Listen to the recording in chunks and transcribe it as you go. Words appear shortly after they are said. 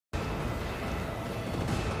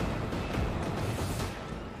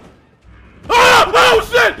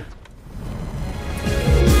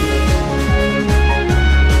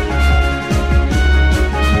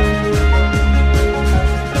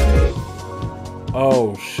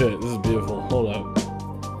Oh shit, this is beautiful. Hold up.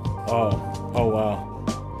 Oh wow.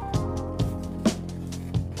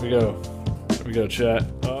 Here we go. Here we go, chat.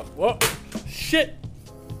 Whoa! Shit!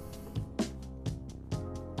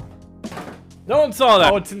 No one saw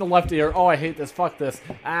that! Oh, it's in the left ear. Oh, I hate this. Fuck this.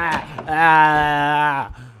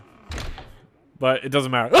 Ah! But it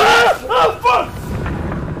doesn't matter. Ah! Oh, fuck!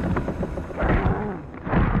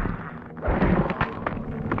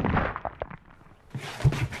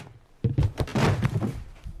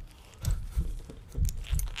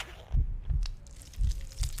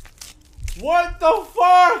 What the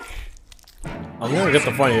fuck? I'm gonna get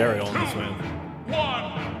the funny aerial on this man.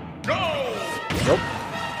 1, go! Nope.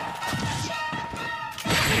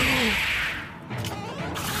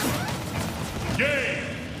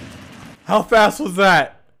 Game. How fast was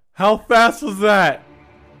that? How fast was that?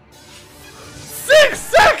 6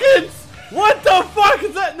 seconds! What the fuck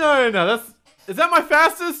is that? No, is that my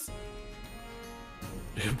fastest?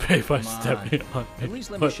 You pay by stepping on me.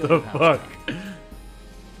 What the fuck?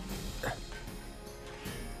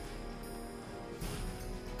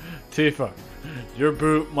 Tifa, your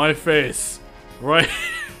boot, my face, right?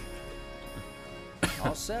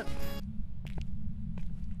 All set.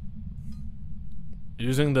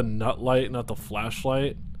 Using the nut light, not the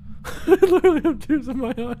flashlight. I literally have tears in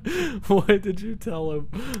my eye. Why did you tell him?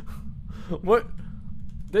 What?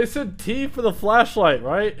 They said T for the flashlight,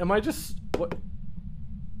 right? Am I just what?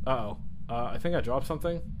 Uh-oh. I think I dropped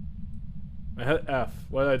something. I hit F.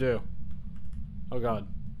 What did I do? Oh god.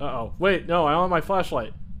 Uh-oh. Wait, no, I don't have my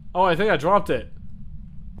flashlight. Oh, I think I dropped it.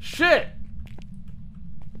 Shit!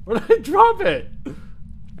 Where did I drop it?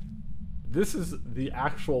 This is the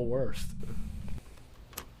actual worst.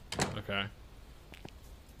 Okay.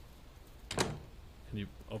 Can you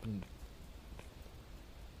open?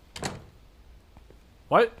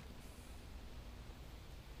 What?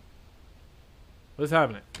 What is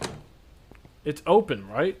happening? It's open,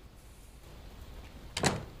 right?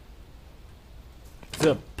 Is it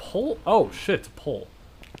a pull? Oh shit, it's a pull.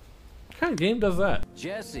 What kind of game does that?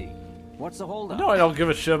 Jesse, what's the holdup? No, I don't give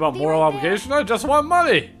a shit about moral obligation. I just want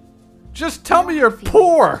money. Just tell me you're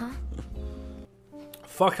poor.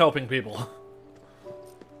 Fuck helping people.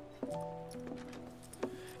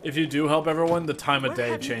 If you do help everyone, the time of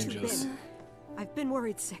day changes. I've been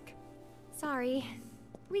worried sick. Sorry,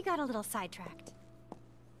 we got a little sidetracked.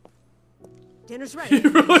 Dinner's ready. You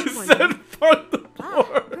really said fuck the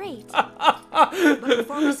poor. Great. But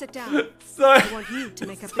before we sit down, I want you to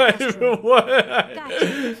make up the guest room. What?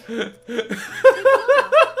 Gotcha.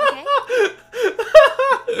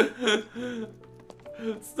 Okay.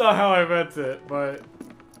 It's not how I meant it, but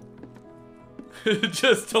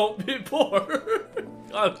just don't be poor.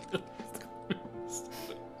 God.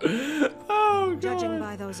 Oh god. Judging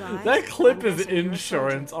by those eyes, That clip I'm is guessing you're a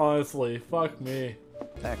insurance, honestly. Fuck me.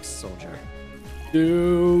 Ex-soldier.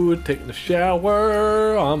 Dude, taking a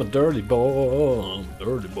shower. I'm a dirty boy. I'm a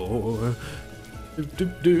dirty boy.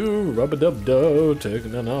 Do rub a dub dub,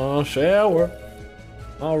 taking a shower.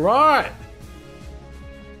 All right.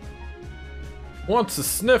 Wants to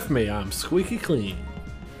sniff me? I'm squeaky clean.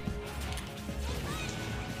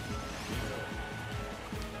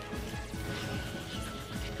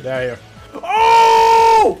 Get out of here.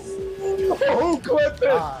 Oh! Oh, clip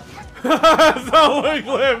it! That's not what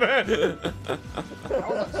clip it.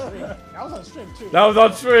 That was on stream too. That was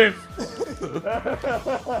on stream.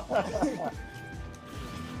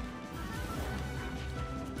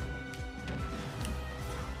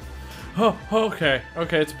 Oh, okay.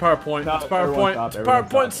 Okay, it's a PowerPoint. It's a PowerPoint. It's a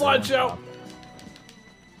PowerPoint slideshow.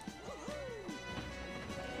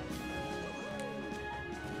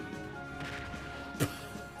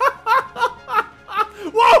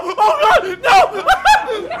 Whoa! Oh god! No!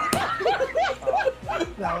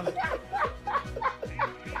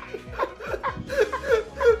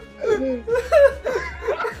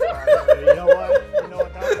 You know what?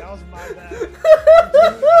 That was my bad.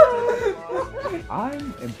 I'm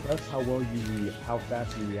impressed how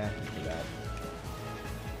fast you reacted to that.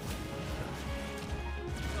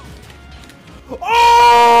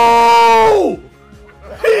 Oh!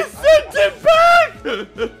 He sent it back!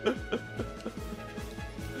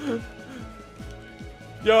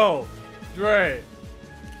 Yo, Dre,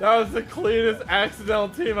 that was the cleanest accidental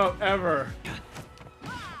team up ever.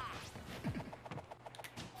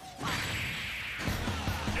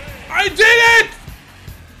 I did it!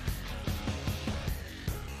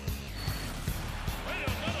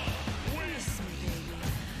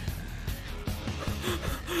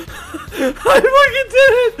 I fucking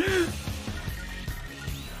did it!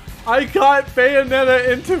 I got Bayonetta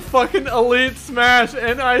into fucking Elite Smash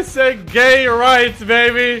and I said gay rights,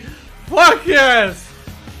 baby! Fuck yes!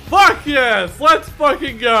 Fuck yes! Let's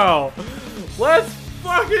fucking go! Let's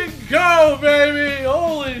fucking go, baby!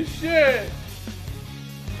 Holy shit!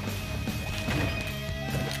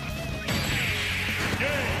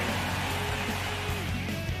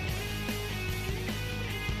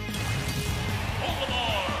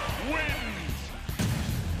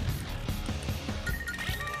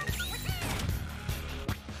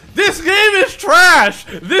 This game is trash!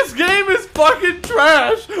 This game is fucking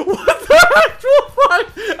trash! What the actual fuck?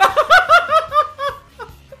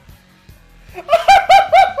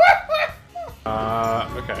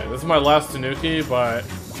 Okay, this is my last Tanuki, but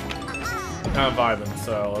I'm kind of vibing,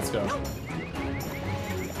 so let's go.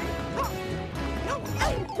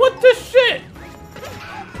 What the shit?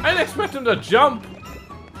 I didn't expect him to jump.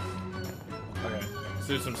 Okay, let's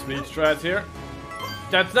do some speed strats here.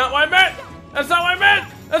 That's not what I meant! That's not what I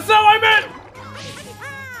meant! That's not what I meant!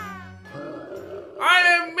 I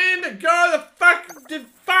didn't mean to go the fuck.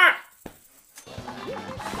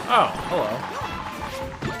 Oh, hello.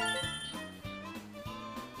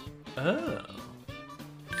 Oh.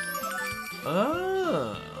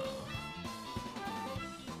 Oh.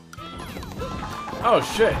 Oh,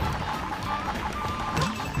 shit.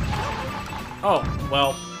 Oh,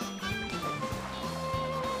 well.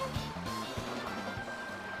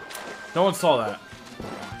 No one saw that.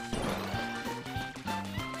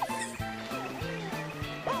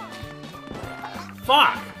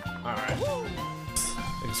 Fuck! Alright.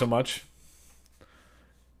 Thank you so much.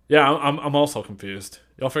 Yeah, I'm also confused.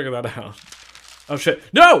 Y'all figure that out. Oh shit.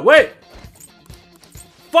 No! Wait!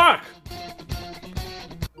 Fuck!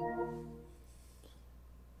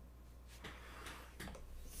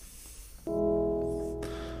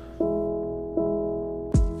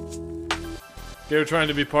 You're trying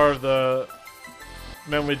to be part of the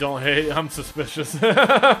men we don't hate. I'm suspicious.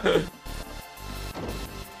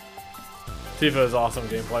 Tifa is awesome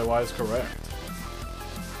gameplay-wise, correct.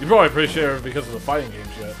 You probably appreciate her because of the fighting game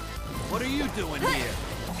shit. What are you doing here?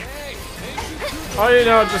 Hey, oh, you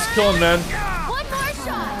know, just killing men. One more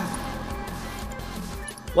shot.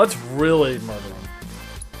 Let's really murder him.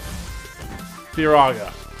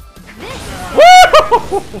 Firaga.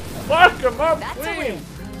 Woo! Fuck him up, queen!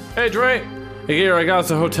 Hey, Dre. Hey, Gator, I got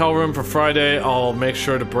us a hotel room for Friday. I'll make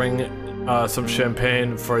sure to bring some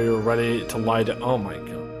champagne for you ready to lie to. Oh my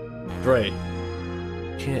god, Dre.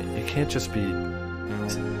 You can't just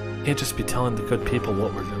be telling the good people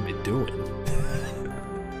what we're gonna be doing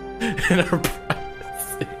in our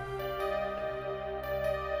privacy.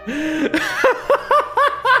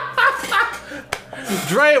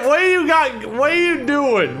 Dre, what are you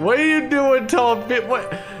doing? What are you doing telling people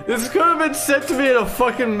what? This could have been sent to me in a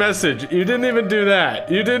fucking message. You didn't even do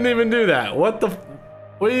that. You didn't even do that. What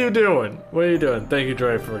are you doing? What are you doing? Thank you,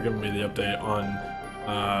 Dre, for giving me the update on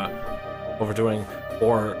what we're doing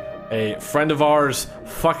for a friend of ours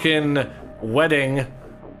fucking wedding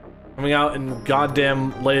coming out in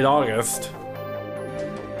goddamn late August.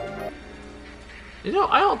 You know,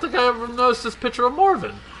 I don't think I ever noticed this picture of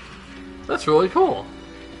Marvin. That's really cool.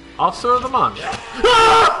 Officer of the month.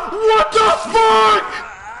 Ah! What the fuck?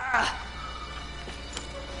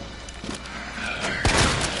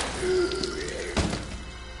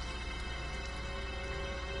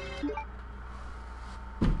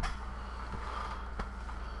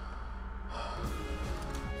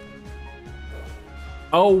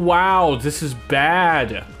 Oh wow, this is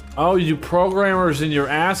bad. Oh, you programmers and your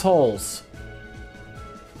assholes.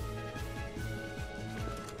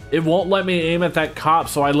 It won't let me aim at that cop,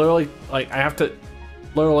 so I literally, I have to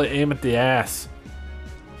literally aim at the ass.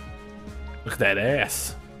 Look at that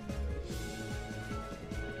ass.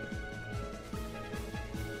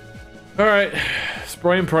 Alright,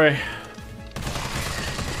 spray and pray.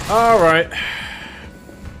 Alright.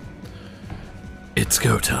 It's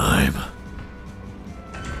go time.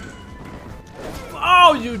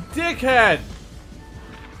 Oh, you dickhead!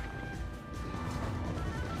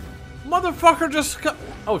 Motherfucker just got.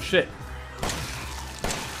 Oh shit.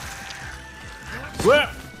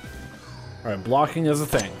 Alright, blocking is a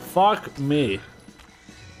thing. Fuck me.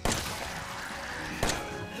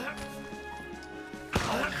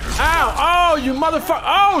 Ow! Oh, you motherfucker!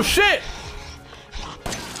 Oh shit!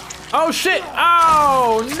 Oh shit!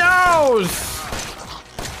 Oh no!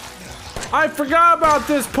 I forgot about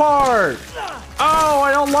this part! Oh,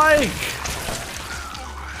 I don't like!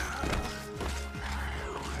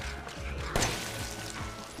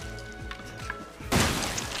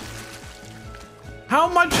 How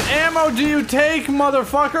much ammo do you take,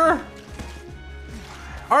 motherfucker?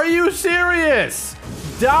 Are you serious?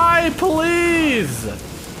 Die, please!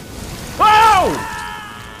 Oh!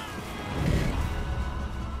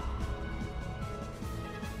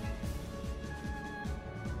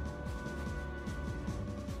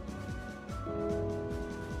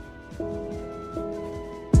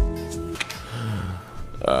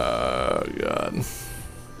 god.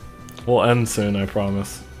 We'll end soon, I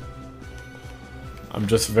promise. I'm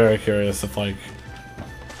just very curious if, like,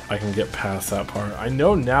 I can get past that part. I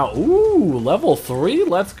know now. Ooh, level 3?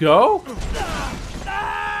 Let's go!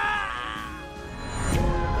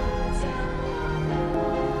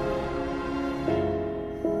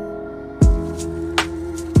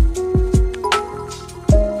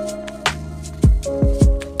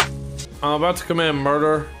 I'm about to commit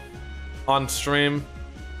murder on stream.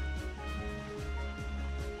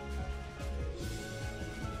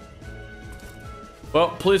 Well,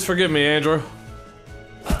 please forgive me, Andrew.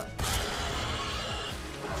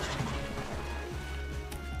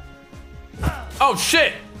 Oh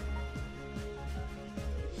shit!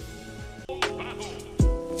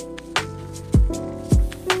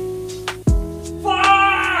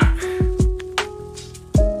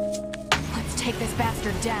 Let's take this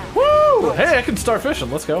bastard down. Woo! Hey, I can start fishing.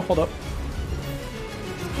 Let's go. Hold up.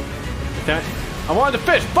 Okay. I wanted to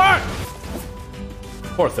fish. Fuck!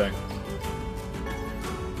 Poor thing.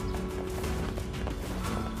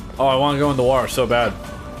 Oh, I want to go in the water so bad.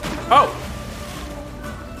 Oh!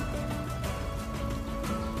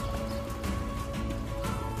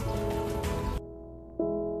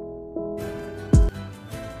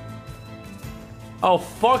 Oh,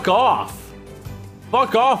 fuck off.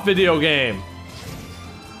 Fuck off, video game.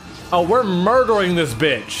 Oh, we're murdering this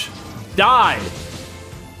bitch. Die.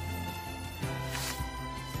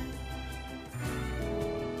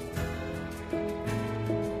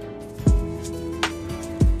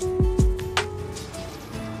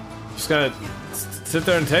 Just gonna sit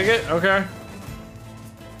there and take it? Okay.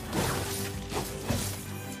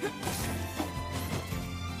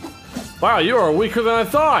 Wow, you are weaker than I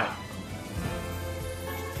thought.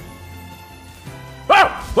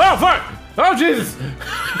 Wow! Wow, fuck! Oh, Jesus!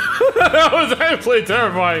 That was actually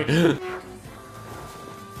terrifying.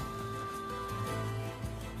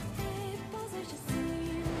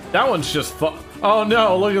 That one's just fu- Oh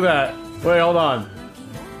no, look at that. Wait, hold on.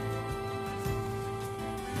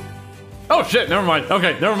 Oh shit, never mind.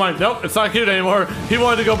 Okay, never mind. Nope, it's not cute anymore. He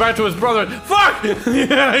wanted to go back to his brother. Fuck!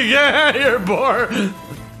 Yeah, yeah, you're bored.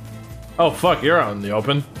 Oh fuck, you're out in the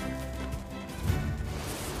open.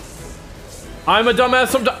 I'm a dumbass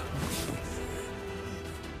sometimes.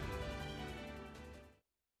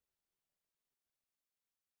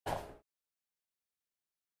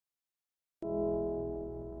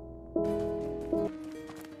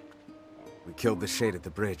 We killed the shade at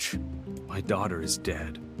the bridge. My daughter is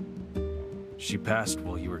dead. She passed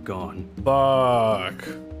while you were gone. Fuck.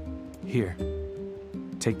 Here,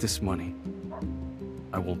 take this money.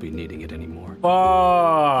 I won't be needing it anymore.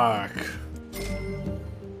 Fuck.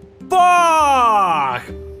 Fuck!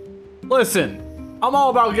 Listen, I'm all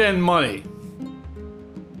about getting money.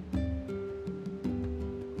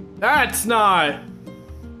 That's not...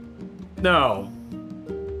 No.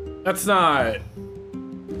 That's not...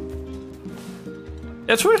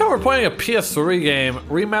 It's weird how we're playing a PS3 game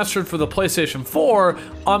remastered for the PlayStation 4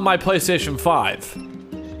 on my PlayStation 5.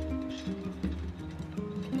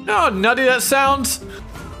 You know how nutty that sounds?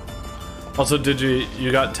 Also, did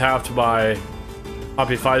you got tapped by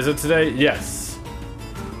Poppy Fiza today? Yes.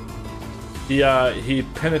 He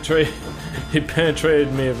penetrated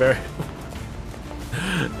me very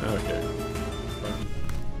okay.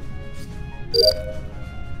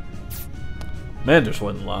 Manders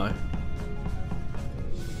wouldn't lie.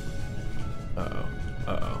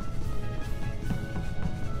 Uh-oh.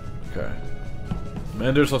 Okay.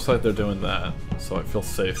 Manders looks like they're doing that, so I feel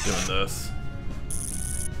safe doing this.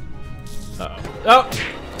 Uh-oh. Oh!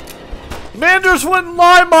 Manders wouldn't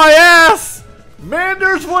lie my ass!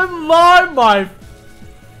 Manders wouldn't lie my...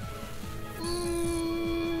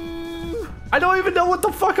 I don't even know what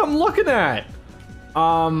the fuck I'm looking at!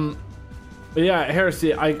 But yeah,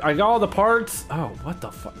 Heresy, I got all the parts. Oh, what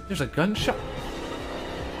the fuck? There's a gunshot.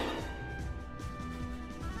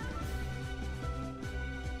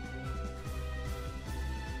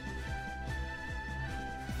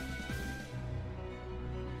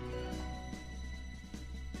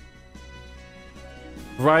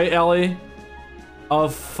 Right, Ellie?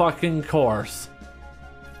 Of fucking course.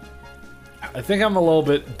 I think I'm a little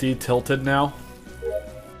bit de-tilted now.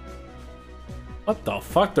 What the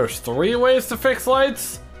fuck? There's 3 ways to fix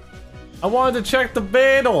lights? I wanted to check the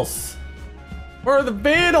Beatles. Where are the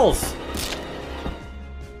Beatles?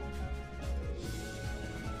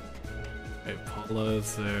 Hey, Paula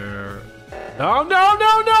is there. No, no,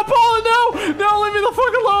 no, no, Paula, no! No, leave me the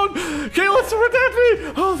fuck alone! Okay, let's protect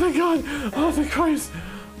me! Oh, thank God! Oh, thank Christ!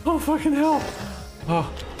 Oh, fucking hell!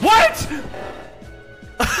 Oh. What?!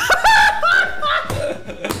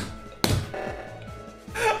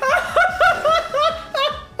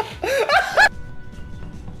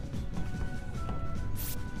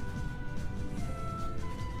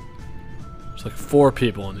 There's like 4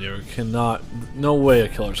 people in here. Cannot. No way a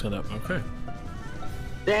killer's gonna. Okay.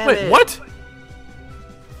 Damn Wait, it. what?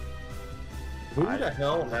 Who the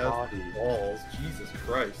hell has balls? Jesus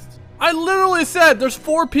Christ. I literally said there's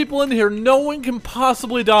 4 people in here. No one can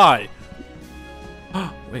possibly die.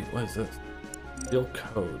 Wait, what is this? Steal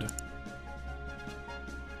code.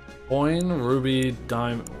 Coin, ruby,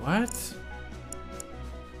 diamond. What?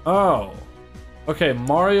 Oh. Okay,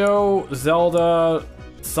 Mario, Zelda,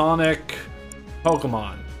 Sonic,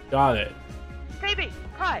 Pokemon. Got it. Baby,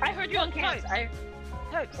 hi. I heard you on camp.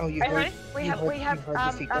 Oh, you heard? heard? We have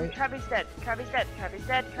Travis dead. Travis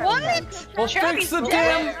dead. What? Well, fix the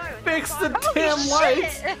damn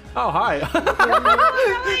lights. Oh, hi.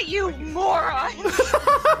 You moron!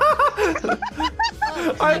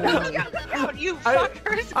 You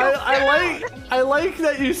fuckers! I like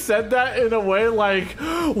that you said that in a way like,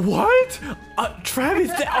 what? Travis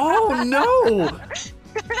dead? Oh no!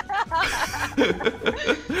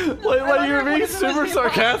 like you're being super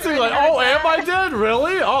sarcastic, like, oh, am I dead?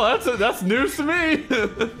 Really? Oh, that's news to me.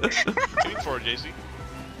 Aiming for JC.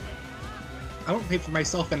 I don't pay for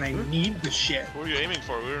myself and I need the shit. Who are you aiming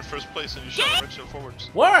for? We were in first place and you shot right forwards.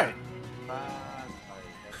 What?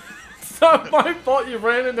 It's not my fault you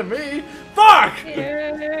ran into me. Fuck!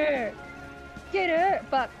 Get her!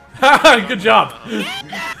 Fuck. Good job.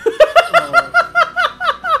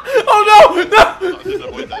 Oh no! No!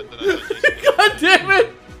 God damn it!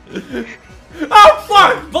 Oh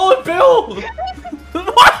fuck! Bullet bill! What the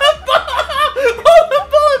fuck?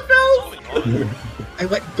 Bullet bills! I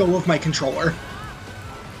let go of my controller.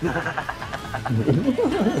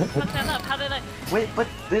 Wait, but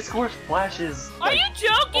this course flashes. Are you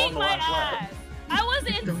joking, my ass? I was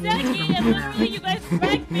in second and literally you guys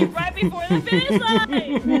wrecked me right before the finish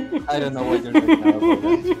line! I don't know what you're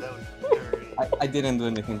talking about. I didn't do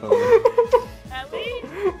anything probably. Ellie?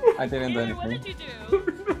 I didn't do Gator, anything. what did you do?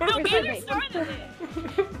 No, Gator started it!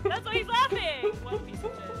 That's why he's laughing! One piece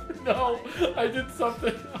of shit. No, I did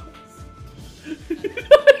something else.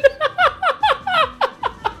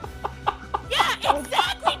 Yeah,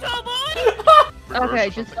 exactly, Doughboy! Okay,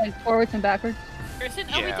 just like forwards and backwards. Person?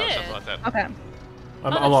 Oh, we did. Like that. Okay.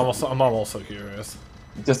 I'm also curious.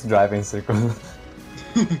 Just driving circle.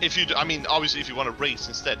 If you, I mean, obviously, if you want to race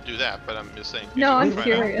instead, do that. But I'm just saying. No, I'm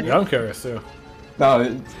curious. Yeah, I'm curious too. No,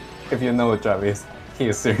 if you know what Travis, he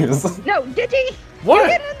is serious. No, did he? What? You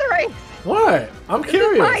get in the race. What? I'm This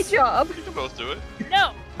curious. is my job. You can both do it.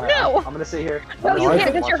 No. No. I'm gonna sit here. No, you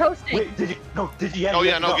can't. That's your hosting. Wait, did you Oh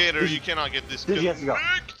yeah, no, Gator, you cannot get this. Did you have to go?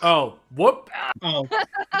 Oh, whoop. Oh.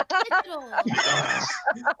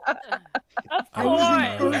 Of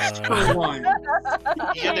course. For one.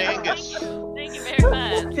 Yeah, dangus. Thank you very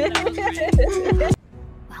much. That was great.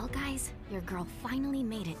 Well, guys, your girl finally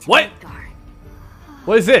made it to What? Edgar.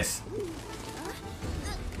 What is this?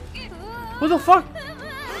 What the fuck?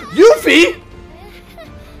 Yuffie?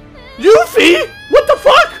 Yuffie? What the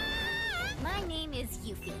fuck? My name is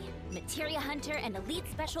Yuffie, materia hunter and elite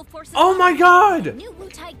special forces. Oh my god! New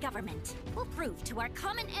Wutai government will prove to our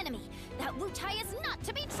common enemy that Wutai is not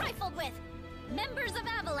to be trifled with. Members of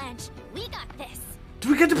Avalanche, we got this. Do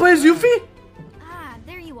we get to play as Yuffie? Ah,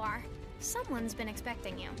 there you are. Someone's been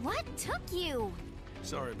expecting you. What took you?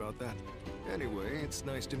 Sorry about that. Anyway, it's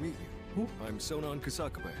nice to meet you. I'm Sonon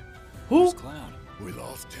Kusakabe. Who? Clown. We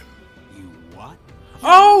lost him. You what?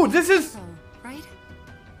 Oh, this is... Right?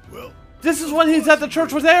 Well... This is when he's at the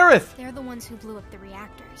church with Aerith. They're the ones who blew up the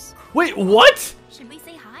reactors. Wait, what? Should we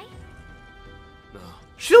say hi? No.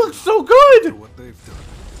 She looks so good. What they've done.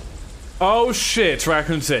 Oh shit,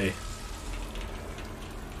 Raccoon City.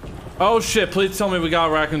 Oh shit, please tell me we got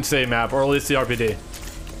a Raccoon City map, or at least the RPD.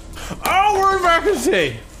 Oh, we're in Raccoon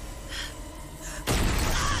City.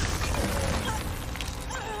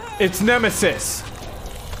 It's Nemesis.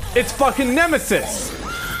 It's fucking Nemesis.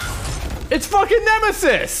 It's fucking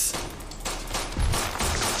Nemesis.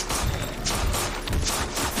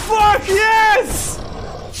 Fuck yes!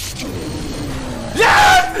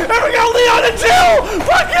 Yes! And we got Leon and Jill!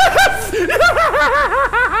 Fuck yes!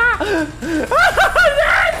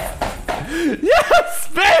 Yes! Yes,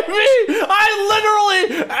 baby! I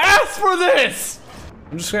literally asked for this!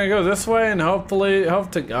 I'm just gonna go this way and hopefully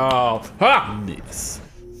hope to. Oh, ha! Nice.